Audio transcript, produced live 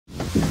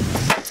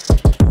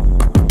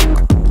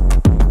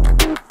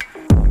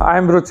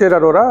I'm Ruchir,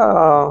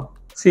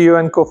 CEO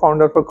and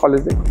co-founder for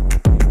College Day.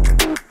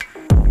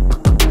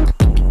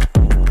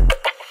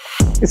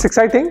 It's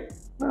exciting.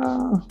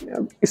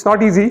 It's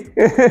not easy,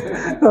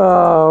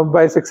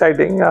 but it's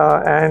exciting,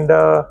 yeah,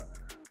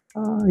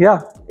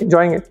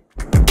 enjoying it.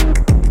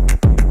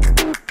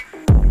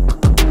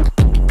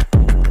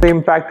 The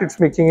impact it's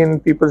making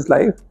in people's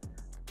life,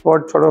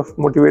 what sort of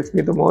motivates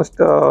me the most,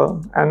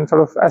 and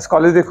sort of as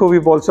College Dekho,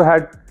 we've also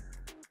had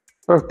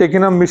sort of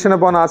taken a mission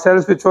upon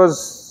ourselves, which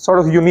was sort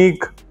of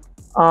unique,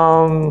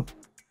 not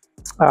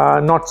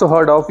so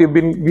heard of.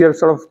 We are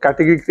sort of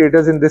category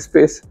creators in this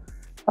space,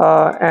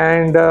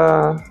 and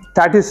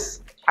that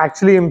is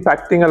actually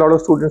impacting a lot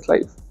of students'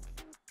 life.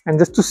 And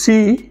just to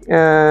see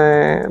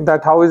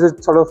that how is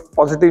it sort of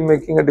positively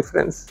making a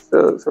difference,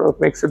 sort of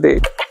makes a day.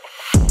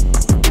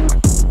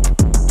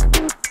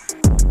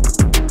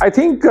 I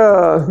think we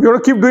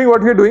want to keep doing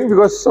what we're doing,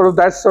 because sort of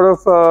that's sort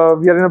of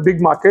we are in a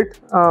big market,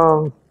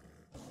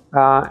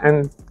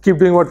 and keep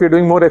doing what we're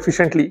doing more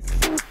efficiently.